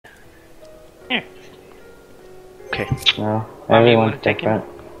Here. Okay. No, Mommy, you everyone's wanna take different.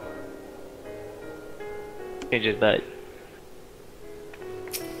 Change his butt.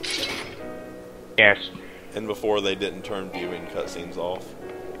 Yes. And before they didn't turn viewing cutscenes off.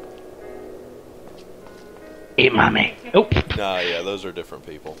 Eat mommy. Oh. Nah, yeah, those are different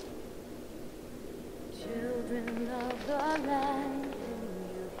people.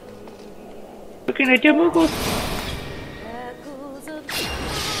 What can I do, Moogle?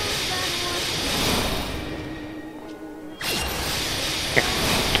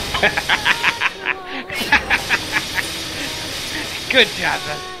 Good job,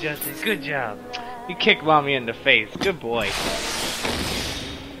 Justin. Good job. You kicked mommy in the face. Good boy.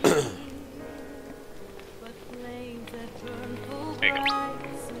 There you go.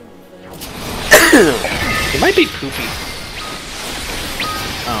 It might be poopy.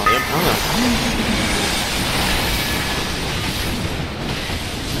 Oh,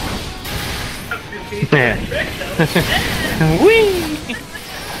 yeah. Whee!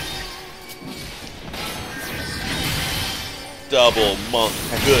 Double monk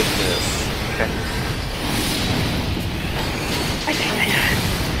goodness. Okay.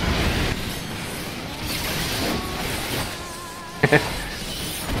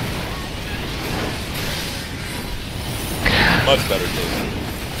 Much better too.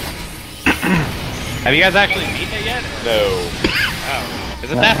 Have you guys actually beaten it yet? No, Oh.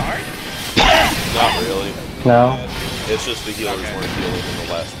 Is it that hard? not really. No. It's just the healers weren't healing in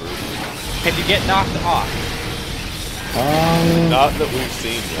the last group. Can you get knocked off? Not that we've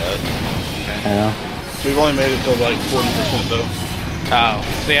seen yet. I know. We've only made it to like 40% though. Oh.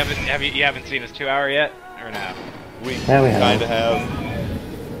 So you haven't seen his 2-hour yet? Or no? We Yeah, we have. kind of have.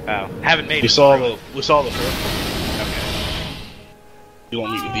 Oh. Haven't made We it saw through. the first. Okay. You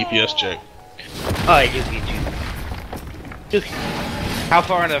won't meet the DPS check. Oh, I just get you. How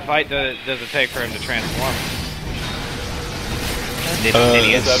far into the fight does it take for him to transform?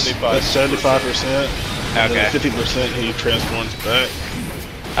 It's 75%. And Okay. then 50% he transforms back.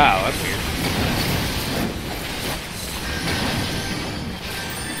 Oh, that's weird.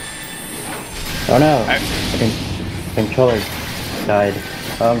 Oh no. I- Controller died.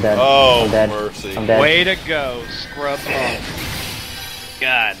 Oh, I'm dead. Oh, I'm dead. mercy. I'm dead. Way to go, scrub punk.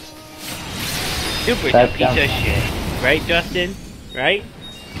 God. Super's That's a piece dumb. of shit. Right, Justin? Right?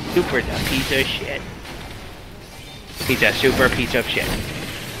 Super's a piece of shit. He's a super piece of shit.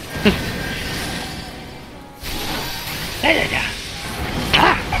 Da-da-da.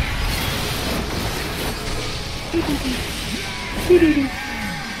 Ah!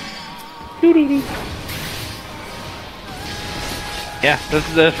 Yeah, this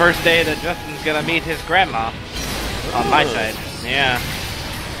is the first day that Justin's gonna meet his grandma on my side. Yeah.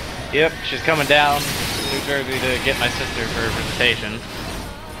 Yep, she's coming down to New Jersey to get my sister for her visitation.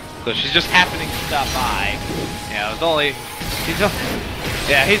 So she's just happening to stop by.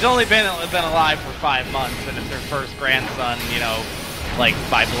 Yeah, he's only been alive for 5 months, and it's her first grandson, you know, like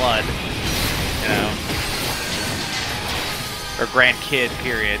by blood, you know, or grandkid,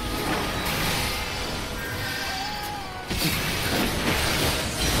 period.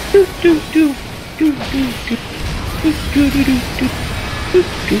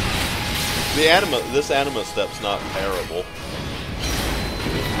 This anima step's not terrible.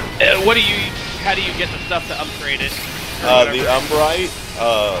 How do you get the stuff to upgrade it? The Umbrite,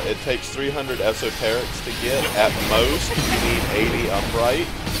 it takes 300 esoterics to get. At most, you need 80 Umbrite.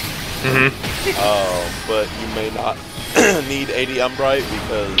 But you may not need 80 Umbrite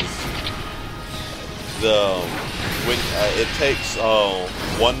because it takes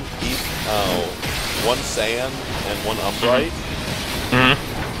one sand and one Umbrite,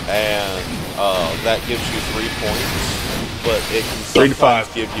 and that gives you 3 points. But it can 3 to 5.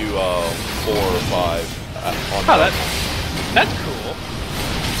 sometimes give you 4 or 5. Oh, that's cool.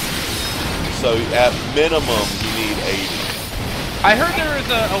 So at minimum, you need 80. I heard there was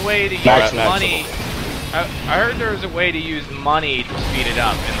a way to use Maximum. money. I heard there was a way to use money to speed it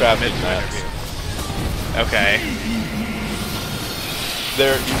up in the Crafting midst of mats. interview. Okay.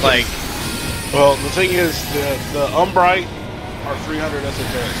 Like, Well, the thing is, the Umbrite are 300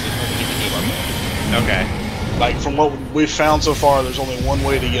 esoterics. Okay. Like, from what we've found so far, there's only one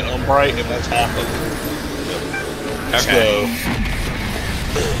way to get Umbrite, and that's half of it. Okay. So,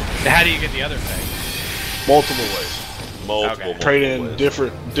 How do you get the other thing? multiple ways. multiple Trade in ways.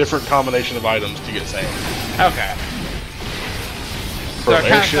 different combination of items to get sand. Okay. For So it kind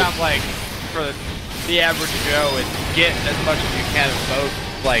of airship- sounds like for the average Joe, it's get as much as you can of both,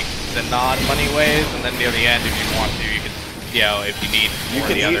 like the non-money ways, and then near the end, if you want to, you can, you know, if you need more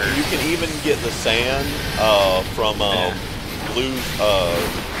of the other. You can even get the sand from blue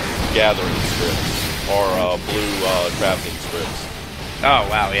gathering strips or blue crafting strips. Oh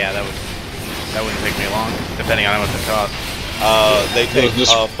wow, yeah, that wouldn't take me long, depending on how much it costs. They take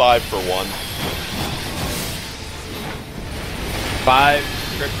 5 for 1. 5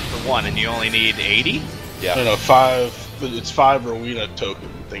 strips for 1, and you only need 80? Yeah. No, 5. It's 5 Rowena token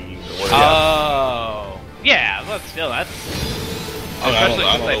thingies or whatever. Oh, yeah. But still, that's. I don't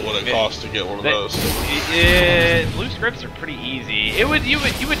know what it costs to get one of those. Blue scripts are pretty easy. You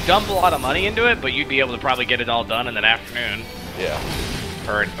would dump a lot of money into it, but you'd be able to probably get it all done in an afternoon. Yeah.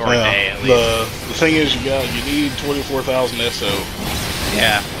 Or a day at least. The thing is, you need 24,000 SO.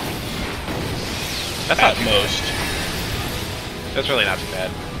 Yeah. That's at not most. That's really not too bad.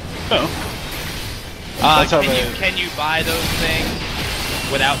 No. Can you buy those things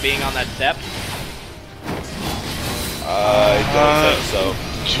without being on that step? I don't think so.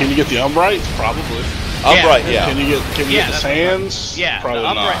 Can you get the Umbrites? Probably. Umbrite, yeah. Can you get the Sands? Yeah, probably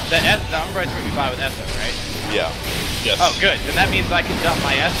the not. The Umbrites would be buy with Esso, right? Yeah. Yes. Oh, good. Then that means I can dump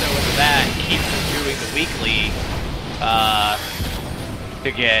my Esso into that and keep doing the weekly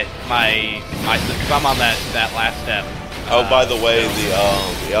to get my because I'm on that last step. Oh, by the way,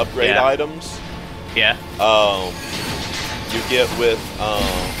 the upgrade items. Yeah. You get with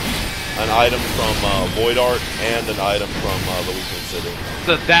an item from Void Art and an item from the Weekend City.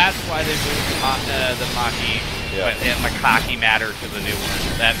 So that's why they moved the Maki and Makaki matter to the new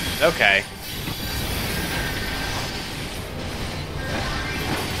one. That's okay.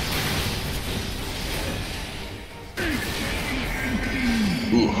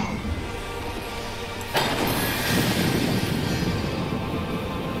 Ooh.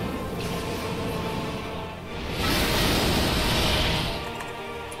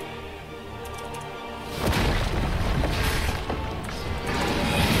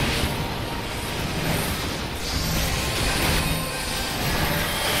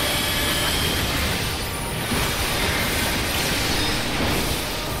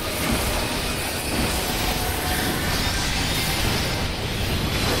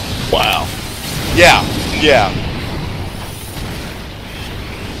 Wow. Yeah, yeah.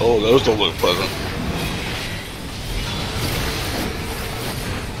 Oh, those don't look pleasant.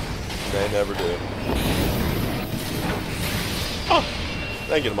 They never do. Oh,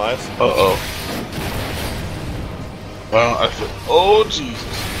 thank you, Tobias. Uh-oh. Well, I feel... Oh, Jesus.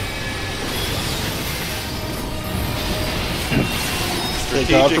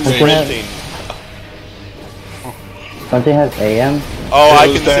 Strategic sprinting. Don't they have AM? Oh, I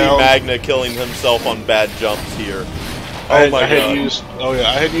can see Magna killing himself on bad jumps here. Oh my god. I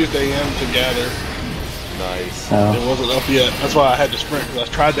had used AM to gather. Nice. Oh. It wasn't up yet. That's why I had to sprint, because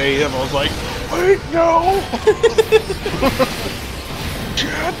I tried the AM. I was like, wait, no!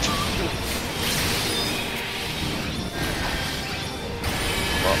 Shit!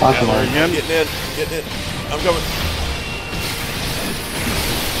 Awesome. Getting in. I'm coming.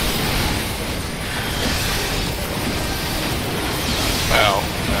 Ow.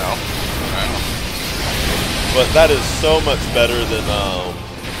 But that is so much better than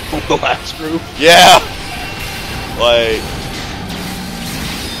The last group? yeah. Like,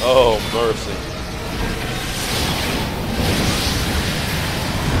 oh mercy.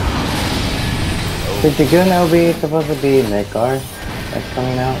 Did Dragoon LB supposed to be Midgar that's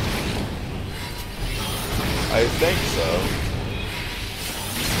coming out? I think so.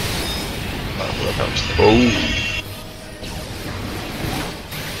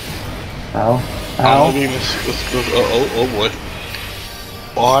 Ow. I Ow. mean, oh boy.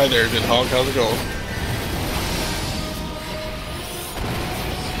 Oh, hi there, Good Hog. How's it going?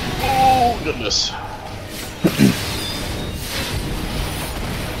 Oh, goodness.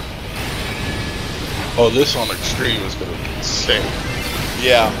 Oh, this on extreme is gonna be insane.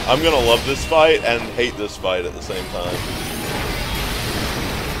 Yeah, I'm gonna love this fight and hate this fight at the same time.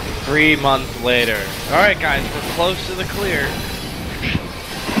 3 months later. Alright guys, we're close to the clear.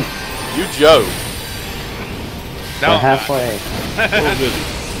 You joke. No, We're halfway. Oh, good.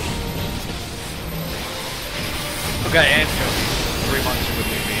 Okay, and joking. 3 months you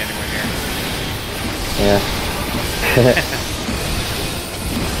wouldn't leave me anywhere here. Yeah.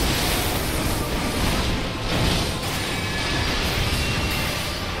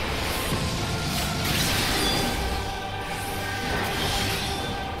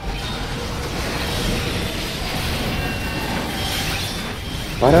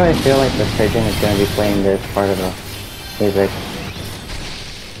 Why do I feel like the surgeon is going to be playing this part of the music?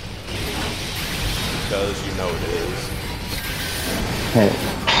 Because you know it is.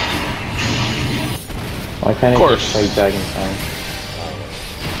 Why can't I just play Dragon Song?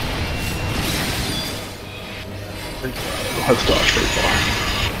 Let's dodge very far.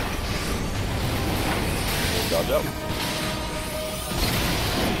 Dodge out.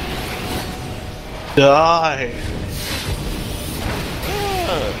 Die.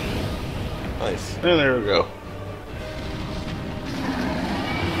 Ah, nice. And there we go.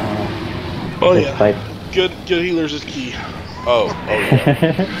 Uh, Oh this yeah. fight. Good healers is key. Oh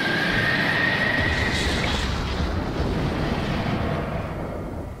yeah.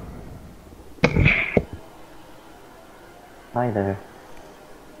 Hi there.